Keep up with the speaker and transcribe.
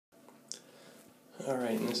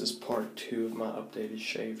Alright, and this is part 2 of my updated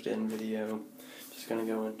shaved in video. Just gonna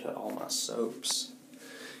go into all my soaps.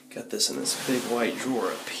 Got this in this big white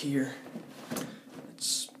drawer up here.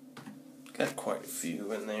 It's got quite a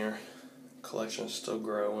few in there. Collection's still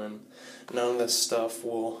growing. None of this stuff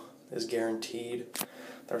is guaranteed.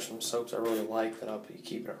 There's some soaps I really like that I'll be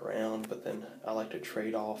keeping around, but then I like to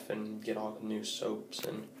trade off and get all the new soaps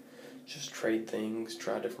and just trade things,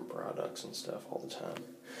 try different products and stuff all the time.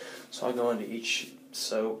 So I'll go into each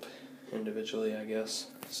soap individually, I guess.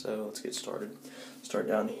 So let's get started. Start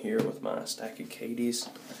down here with my stack of Katie's.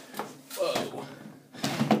 Whoa!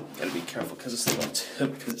 Gotta be careful because it's a little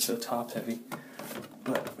tip because it's so top heavy.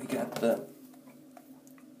 But we got the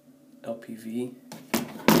LPV,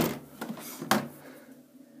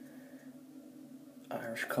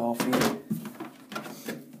 Irish coffee,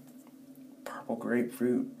 purple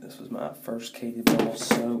grapefruit. This was my first Katie Bell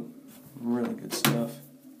soap. Really good stuff.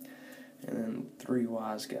 And then 3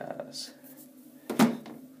 Wise Guys.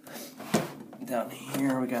 Down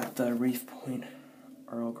here we got the Reef Point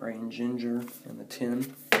Earl Grey and Ginger in the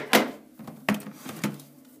tin.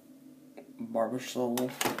 Barber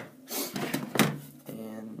Soul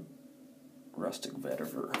and Rustic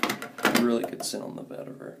Vetiver. Really good scent on the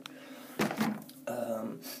Vetiver.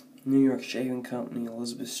 New York Shaving Company,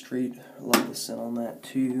 Elizabeth Street. Love the scent on that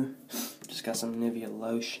too. Just got some Nivea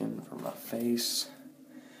lotion for my face.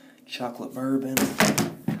 Chocolate Bourbon.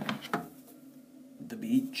 The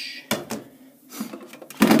Beach.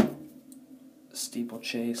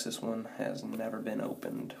 Steeplechase. This one has never been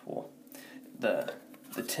opened. Well, the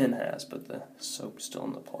tin has, but the soap's still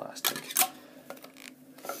in the plastic.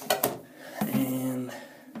 And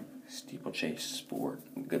Steeplechase Sport.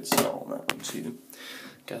 Good smell on that one too.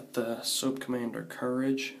 Got the Soap Commander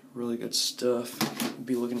Courage. Really good stuff.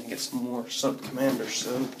 Be looking to get some more Soap Commander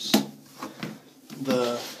soaps.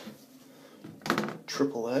 The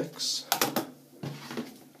Triple X.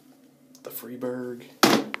 The Freeburg.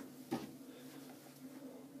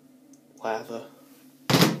 Lather.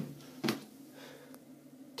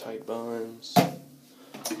 Tight Buns.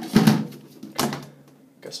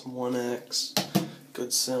 Got some 1X.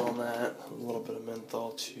 Good scent on that. A little bit of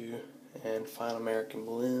menthol too. And Fine American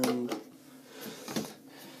Blend.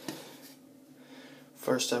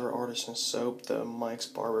 First ever artisan soap, the Mike's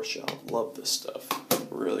Barbershop. Love this stuff.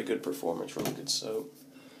 Really good performance, really good soap.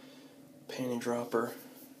 Panty Dropper.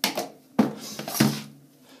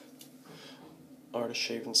 Artist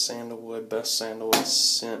Shaving Sandalwood. Best sandalwood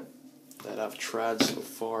scent that I've tried so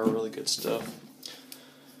far. Really good stuff.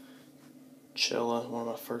 Cella, one of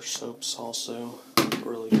my first soaps also.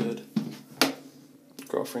 Really good.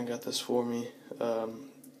 Girlfriend got this for me.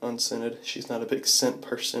 Unscented. She's not a big scent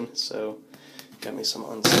person, so got me some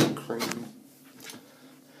unscented cream.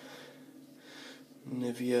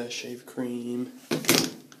 Nivea shave cream.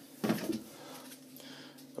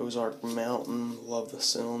 Ozark Mountain. Love the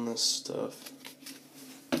scent on this stuff.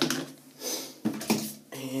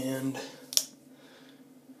 And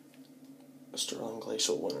Sterling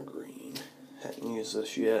Glacial Wintergreen. Hadn't used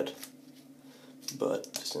this yet,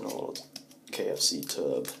 but just in a little KFC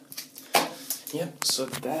tub. Yep, so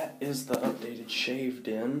that is the updated shaved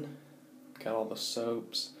in. Got all the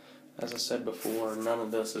soaps. As I said before, none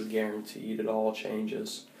of this is guaranteed. It all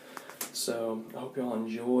changes. So I hope y'all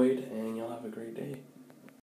enjoyed, and y'all have a great day.